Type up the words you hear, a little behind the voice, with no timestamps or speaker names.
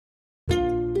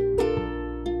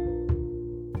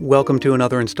Welcome to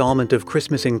another installment of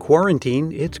Christmas in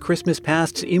Quarantine. It's Christmas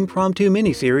Past's impromptu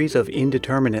miniseries of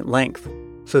indeterminate length.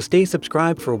 So stay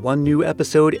subscribed for one new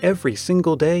episode every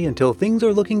single day until things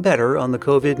are looking better on the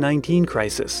COVID-19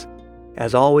 crisis.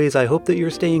 As always, I hope that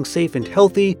you're staying safe and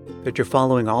healthy, that you're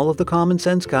following all of the common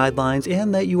sense guidelines,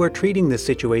 and that you are treating this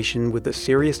situation with the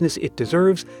seriousness it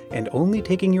deserves and only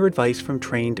taking your advice from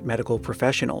trained medical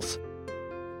professionals.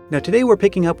 Now today we're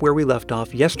picking up where we left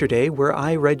off yesterday, where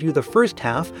I read you the first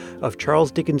half of Charles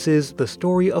Dickens's The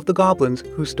Story of the Goblins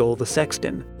Who Stole the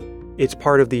Sexton. It's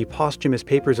part of the posthumous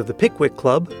papers of the Pickwick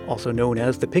Club, also known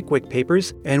as the Pickwick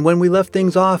Papers, and when we left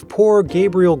things off, poor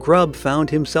Gabriel Grubb found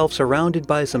himself surrounded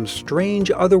by some strange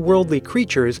otherworldly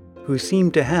creatures who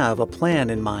seemed to have a plan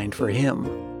in mind for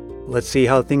him. Let's see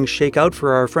how things shake out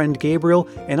for our friend Gabriel,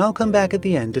 and I'll come back at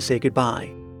the end to say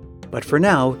goodbye. But for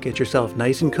now, get yourself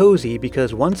nice and cozy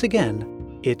because once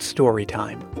again, it's story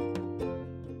time.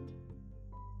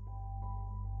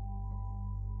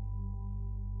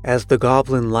 As the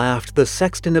goblin laughed, the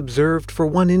sexton observed for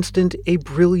one instant a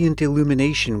brilliant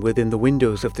illumination within the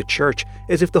windows of the church,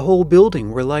 as if the whole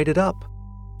building were lighted up.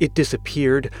 It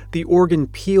disappeared, the organ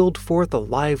pealed forth a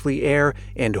lively air,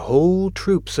 and whole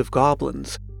troops of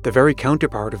goblins, the very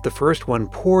counterpart of the first one,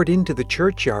 poured into the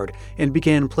churchyard and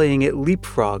began playing at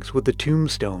leapfrogs with the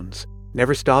tombstones,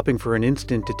 never stopping for an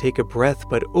instant to take a breath,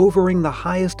 but overing the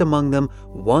highest among them,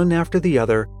 one after the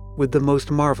other, with the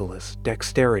most marvelous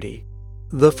dexterity.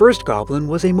 The first goblin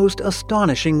was a most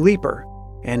astonishing leaper,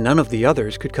 and none of the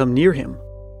others could come near him.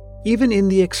 Even in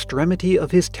the extremity of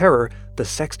his terror, the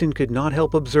sexton could not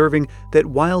help observing that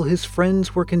while his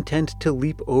friends were content to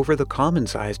leap over the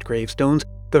common-sized gravestones,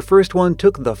 the first one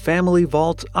took the family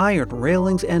vault's iron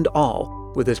railings and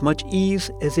all, with as much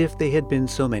ease as if they had been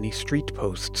so many street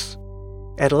posts.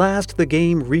 At last the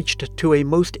game reached to a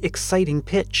most exciting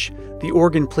pitch. The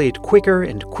organ played quicker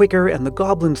and quicker, and the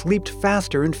goblins leaped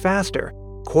faster and faster,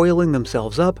 coiling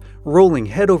themselves up, rolling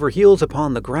head over heels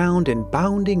upon the ground, and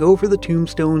bounding over the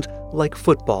tombstones like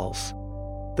footballs.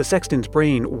 The sexton's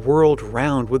brain whirled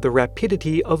round with the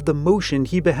rapidity of the motion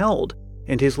he beheld,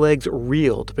 and his legs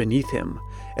reeled beneath him,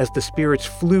 as the spirits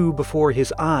flew before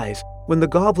his eyes, when the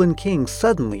Goblin King,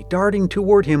 suddenly darting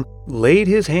toward him, laid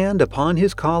his hand upon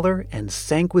his collar and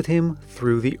sank with him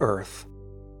through the earth.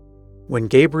 When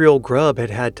Gabriel Grubb had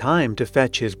had time to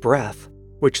fetch his breath,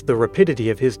 which the rapidity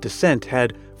of his descent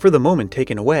had for the moment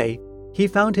taken away, he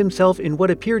found himself in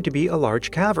what appeared to be a large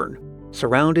cavern,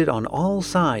 surrounded on all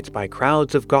sides by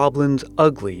crowds of goblins,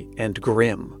 ugly and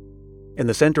grim. In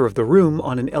the center of the room,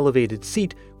 on an elevated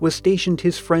seat, was stationed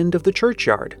his friend of the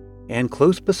churchyard, and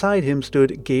close beside him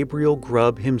stood Gabriel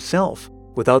Grubb himself,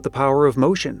 without the power of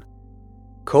motion.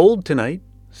 "Cold tonight,"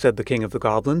 said the king of the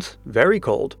goblins, "very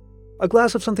cold. A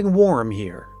glass of something warm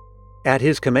here." At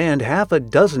his command, half a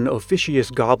dozen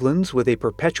officious goblins, with a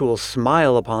perpetual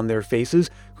smile upon their faces,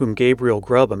 whom Gabriel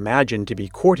Grubb imagined to be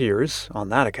courtiers on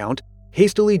that account,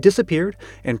 hastily disappeared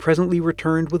and presently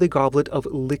returned with a goblet of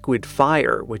liquid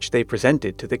fire, which they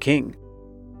presented to the king.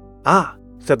 "Ah,"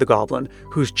 said the goblin,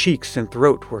 whose cheeks and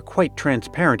throat were quite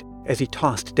transparent as he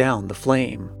tossed down the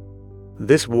flame.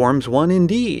 "This warms one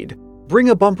indeed. Bring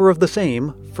a bumper of the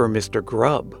same for Mr.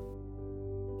 Grubb."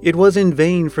 It was in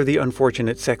vain for the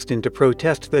unfortunate sexton to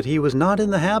protest that he was not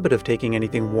in the habit of taking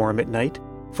anything warm at night,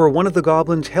 for one of the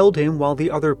goblins held him while the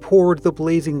other poured the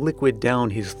blazing liquid down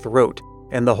his throat,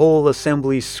 and the whole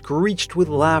assembly screeched with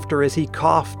laughter as he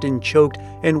coughed and choked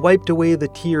and wiped away the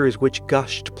tears which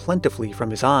gushed plentifully from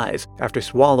his eyes after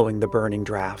swallowing the burning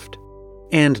draught.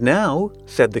 "And now,"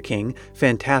 said the king,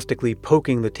 fantastically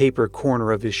poking the taper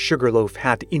corner of his sugarloaf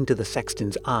hat into the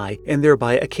sexton's eye, and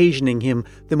thereby occasioning him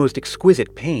the most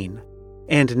exquisite pain,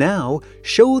 "and now,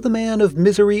 show the man of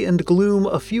misery and gloom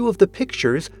a few of the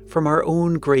pictures from our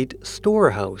own great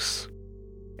storehouse."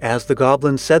 As the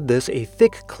goblin said this, a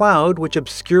thick cloud which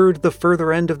obscured the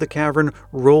further end of the cavern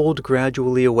rolled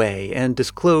gradually away and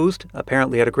disclosed,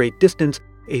 apparently at a great distance,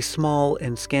 a small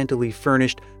and scantily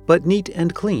furnished, but neat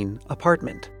and clean,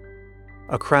 apartment.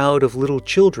 A crowd of little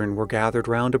children were gathered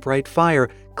round a bright fire,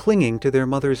 clinging to their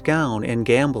mother's gown and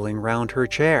gambolling round her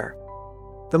chair.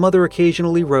 The mother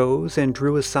occasionally rose and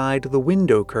drew aside the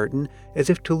window curtain as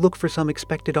if to look for some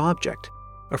expected object.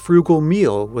 A frugal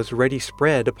meal was ready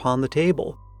spread upon the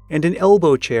table, and an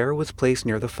elbow chair was placed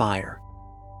near the fire.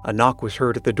 A knock was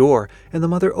heard at the door, and the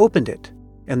mother opened it,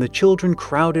 and the children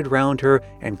crowded round her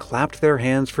and clapped their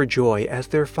hands for joy as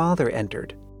their father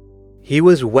entered. He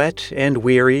was wet and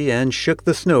weary and shook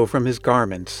the snow from his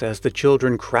garments as the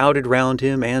children crowded round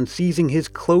him and, seizing his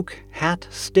cloak, hat,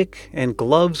 stick, and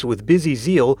gloves with busy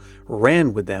zeal,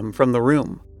 ran with them from the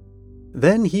room.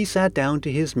 Then he sat down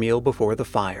to his meal before the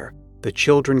fire. The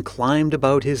children climbed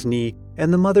about his knee,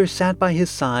 and the mother sat by his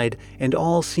side, and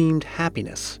all seemed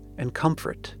happiness and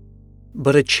comfort.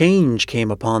 But a change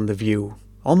came upon the view,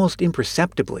 almost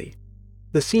imperceptibly.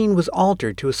 The scene was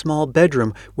altered to a small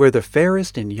bedroom where the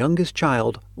fairest and youngest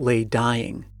child lay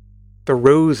dying. The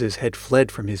roses had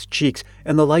fled from his cheeks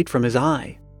and the light from his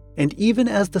eye, and even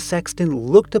as the sexton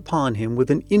looked upon him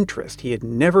with an interest he had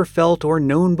never felt or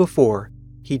known before,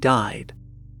 he died.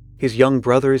 His young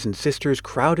brothers and sisters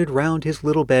crowded round his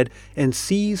little bed and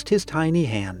seized his tiny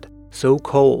hand, so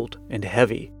cold and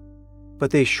heavy.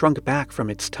 But they shrunk back from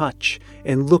its touch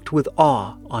and looked with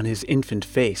awe on his infant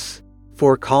face.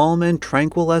 For calm and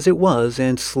tranquil as it was,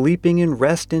 and sleeping in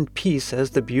rest and peace as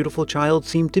the beautiful child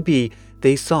seemed to be,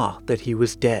 they saw that he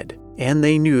was dead, and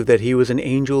they knew that he was an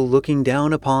angel looking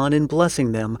down upon and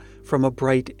blessing them from a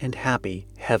bright and happy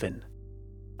heaven.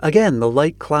 Again the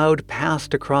light cloud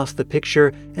passed across the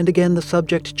picture, and again the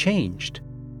subject changed.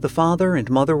 The father and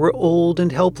mother were old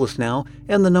and helpless now,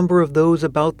 and the number of those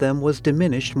about them was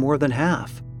diminished more than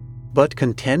half. But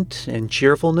content and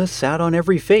cheerfulness sat on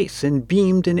every face and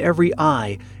beamed in every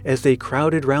eye as they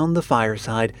crowded round the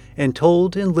fireside and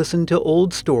told and listened to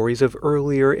old stories of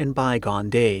earlier and bygone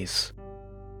days.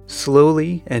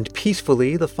 Slowly and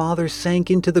peacefully the father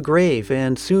sank into the grave,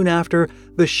 and soon after,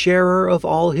 the sharer of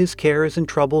all his cares and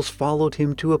troubles followed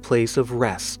him to a place of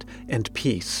rest and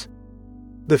peace.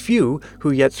 The few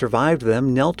who yet survived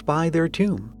them knelt by their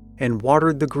tomb, and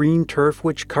watered the green turf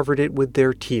which covered it with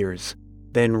their tears,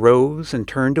 then rose and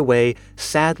turned away,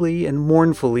 sadly and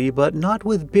mournfully, but not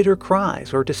with bitter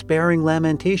cries or despairing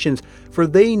lamentations, for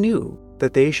they knew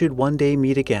that they should one day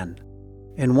meet again.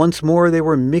 And once more they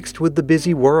were mixed with the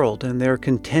busy world, and their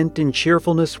content and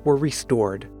cheerfulness were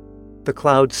restored. The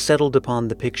cloud settled upon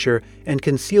the picture and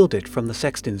concealed it from the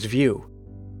sexton's view.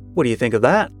 "What do you think of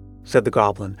that?" said the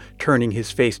goblin, turning his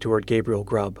face toward Gabriel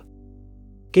Grubb.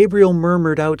 Gabriel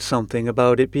murmured out something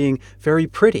about it being very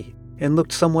pretty, and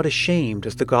looked somewhat ashamed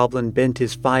as the goblin bent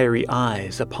his fiery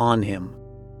eyes upon him.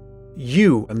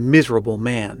 "You, a miserable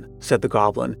man," said the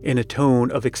goblin in a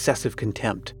tone of excessive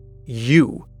contempt.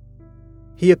 "You."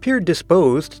 He appeared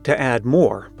disposed to add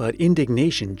more, but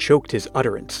indignation choked his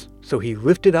utterance, so he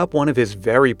lifted up one of his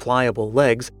very pliable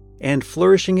legs, and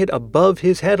flourishing it above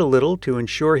his head a little to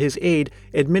ensure his aid,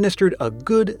 administered a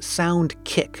good sound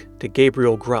kick to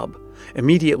Gabriel Grubb,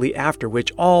 immediately after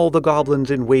which all the goblins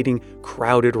in waiting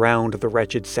crowded round the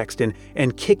wretched sexton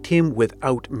and kicked him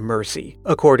without mercy,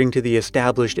 according to the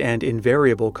established and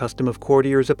invariable custom of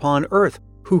courtiers upon earth,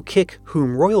 who kick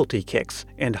whom royalty kicks,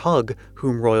 and hug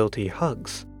whom royalty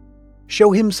hugs.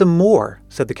 "Show him some more,"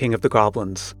 said the king of the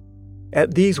goblins.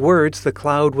 At these words the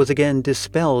cloud was again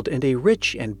dispelled, and a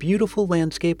rich and beautiful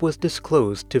landscape was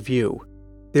disclosed to view.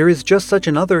 There is just such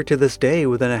another to this day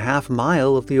within a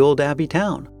half-mile of the old abbey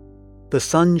town. The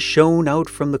sun shone out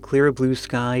from the clear blue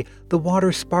sky, the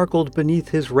water sparkled beneath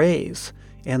his rays,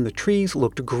 and the trees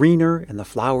looked greener and the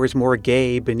flowers more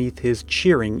gay beneath his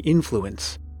cheering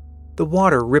influence. The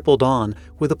water rippled on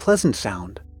with a pleasant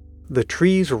sound. The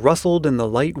trees rustled in the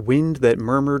light wind that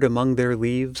murmured among their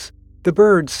leaves. The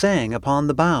birds sang upon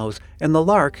the boughs, and the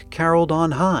lark caroled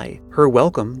on high, her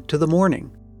welcome to the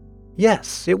morning.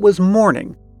 Yes, it was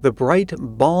morning, the bright,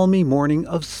 balmy morning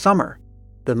of summer.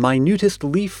 The minutest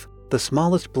leaf, the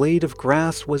smallest blade of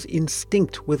grass was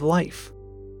instinct with life.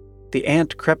 The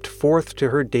ant crept forth to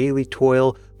her daily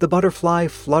toil, the butterfly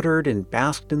fluttered and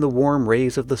basked in the warm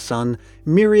rays of the sun,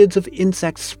 myriads of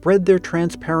insects spread their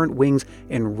transparent wings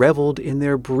and reveled in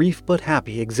their brief but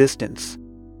happy existence.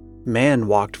 Man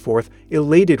walked forth,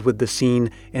 elated with the scene,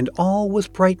 and all was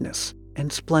brightness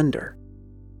and splendor.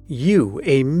 "You,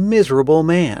 a miserable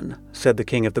man," said the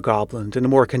king of the goblins in a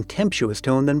more contemptuous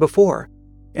tone than before.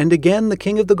 And again the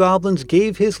king of the goblins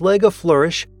gave his leg a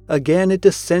flourish, again it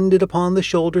descended upon the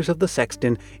shoulders of the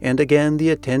sexton, and again the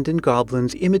attendant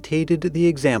goblins imitated the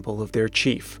example of their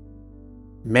chief.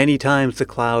 Many times the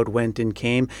cloud went and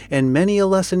came, and many a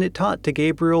lesson it taught to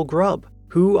Gabriel Grubb,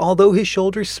 who, although his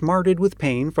shoulders smarted with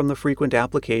pain from the frequent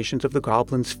applications of the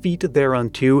goblin's feet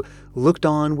thereunto, looked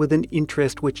on with an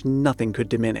interest which nothing could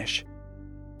diminish.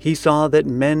 He saw that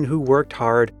men who worked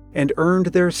hard and earned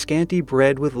their scanty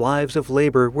bread with lives of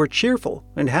labor were cheerful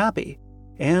and happy,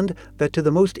 and that to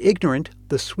the most ignorant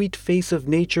the sweet face of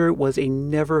nature was a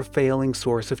never-failing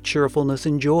source of cheerfulness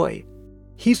and joy.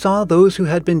 He saw those who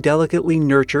had been delicately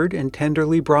nurtured and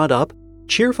tenderly brought up,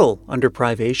 cheerful under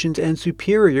privations and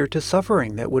superior to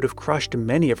suffering that would have crushed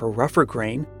many of a rougher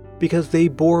grain, because they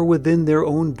bore within their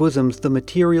own bosoms the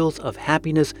materials of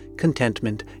happiness,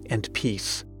 contentment, and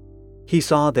peace. He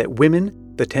saw that women,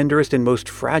 The tenderest and most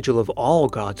fragile of all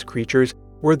God's creatures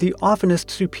were the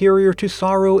oftenest superior to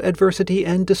sorrow, adversity,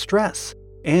 and distress,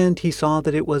 and he saw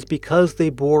that it was because they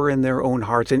bore in their own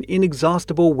hearts an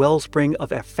inexhaustible wellspring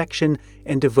of affection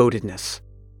and devotedness.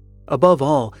 Above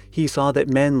all, he saw that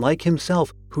men like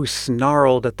himself, who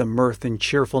snarled at the mirth and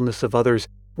cheerfulness of others,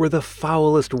 were the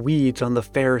foulest weeds on the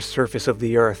fair surface of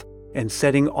the earth, and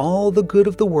setting all the good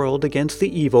of the world against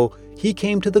the evil, he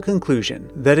came to the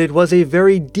conclusion that it was a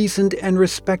very decent and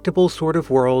respectable sort of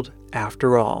world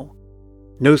after all.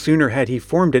 No sooner had he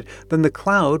formed it than the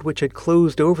cloud which had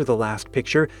closed over the last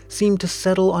picture seemed to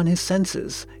settle on his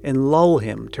senses and lull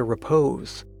him to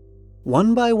repose.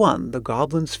 One by one the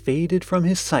goblins faded from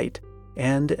his sight,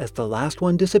 and as the last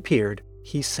one disappeared,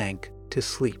 he sank to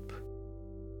sleep.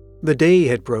 The day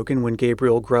had broken when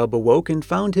Gabriel Grubb awoke and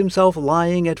found himself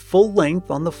lying at full length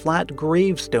on the flat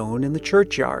gravestone in the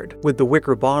churchyard, with the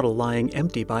wicker bottle lying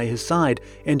empty by his side,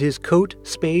 and his coat,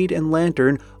 spade, and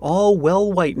lantern all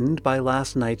well whitened by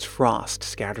last night's frost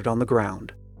scattered on the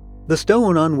ground. The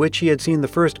stone on which he had seen the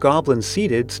first goblin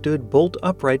seated stood bolt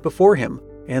upright before him,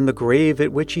 and the grave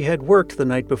at which he had worked the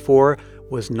night before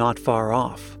was not far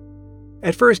off.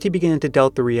 At first he began to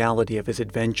doubt the reality of his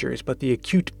adventures, but the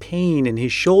acute pain in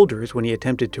his shoulders when he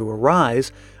attempted to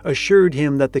arise assured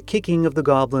him that the kicking of the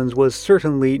goblins was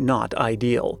certainly not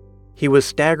ideal. He was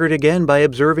staggered again by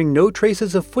observing no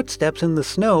traces of footsteps in the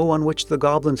snow on which the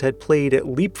goblins had played at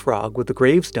leapfrog with the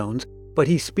gravestones, but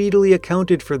he speedily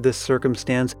accounted for this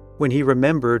circumstance when he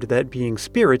remembered that, being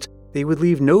spirits, they would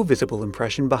leave no visible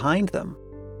impression behind them.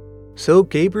 So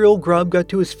Gabriel Grubb got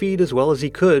to his feet as well as he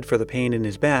could for the pain in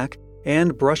his back,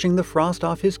 and brushing the frost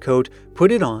off his coat,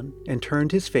 put it on and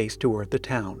turned his face toward the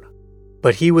town.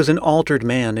 But he was an altered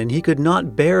man, and he could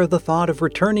not bear the thought of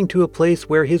returning to a place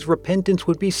where his repentance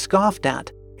would be scoffed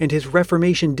at and his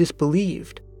reformation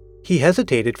disbelieved. He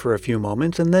hesitated for a few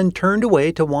moments and then turned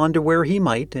away to wander where he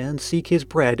might and seek his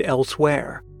bread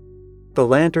elsewhere. The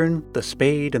lantern, the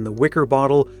spade, and the wicker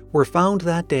bottle were found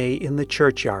that day in the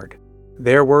churchyard.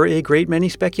 There were a great many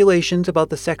speculations about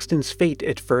the sexton's fate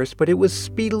at first, but it was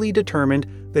speedily determined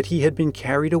that he had been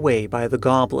carried away by the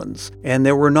goblins, and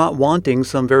there were not wanting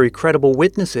some very credible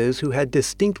witnesses who had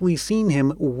distinctly seen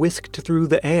him whisked through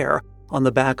the air on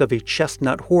the back of a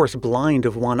chestnut horse blind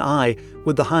of one eye,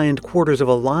 with the hind quarters of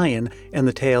a lion and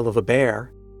the tail of a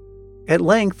bear. At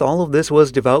length all of this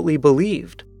was devoutly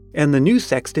believed, and the new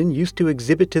sexton used to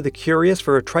exhibit to the curious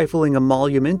for a trifling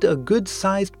emolument a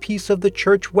good-sized piece of the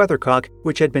church weathercock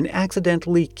which had been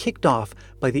accidentally kicked off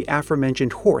by the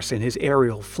aforementioned horse in his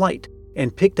aerial flight,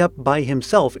 and picked up by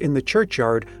himself in the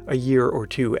churchyard a year or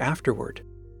two afterward.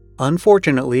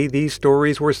 Unfortunately, these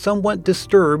stories were somewhat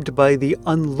disturbed by the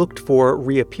unlooked-for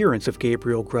reappearance of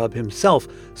Gabriel Grubb himself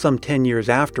some 10 years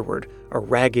afterward, a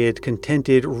ragged,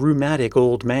 contented, rheumatic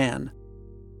old man.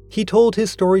 He told his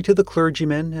story to the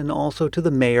clergyman and also to the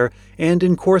mayor, and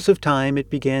in course of time it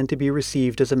began to be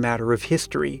received as a matter of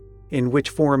history, in which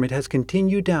form it has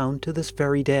continued down to this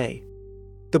very day.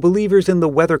 The believers in the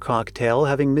weathercock tale,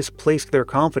 having misplaced their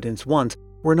confidence once,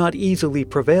 were not easily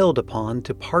prevailed upon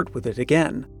to part with it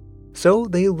again. So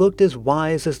they looked as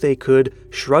wise as they could,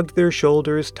 shrugged their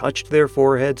shoulders, touched their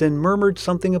foreheads, and murmured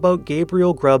something about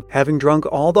Gabriel Grubb having drunk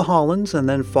all the Hollands and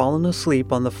then fallen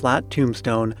asleep on the flat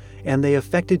tombstone, and they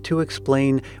affected to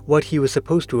explain what he was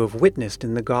supposed to have witnessed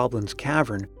in the goblin's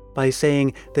cavern by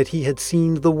saying that he had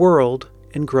seen the world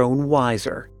and grown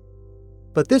wiser.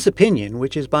 But this opinion,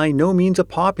 which is by no means a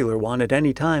popular one at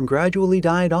any time, gradually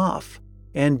died off.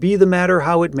 And be the matter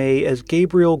how it may, as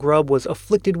Gabriel Grubb was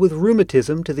afflicted with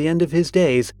rheumatism to the end of his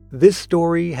days, this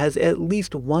story has at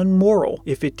least one moral,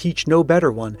 if it teach no better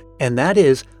one, and that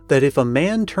is that if a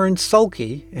man turns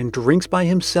sulky and drinks by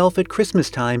himself at Christmas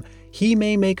time, he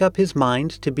may make up his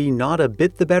mind to be not a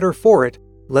bit the better for it,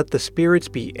 let the spirits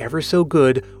be ever so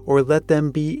good, or let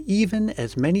them be even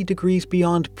as many degrees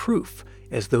beyond proof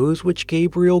as those which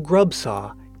Gabriel Grubb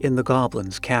saw in the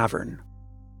goblin's cavern.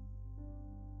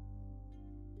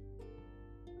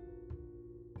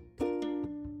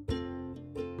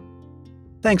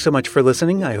 Thanks so much for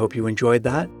listening. I hope you enjoyed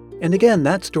that. And again,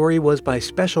 that story was by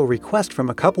special request from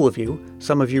a couple of you.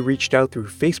 Some of you reached out through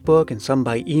Facebook and some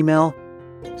by email.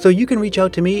 So you can reach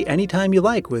out to me anytime you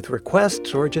like with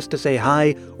requests or just to say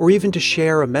hi or even to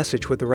share a message with the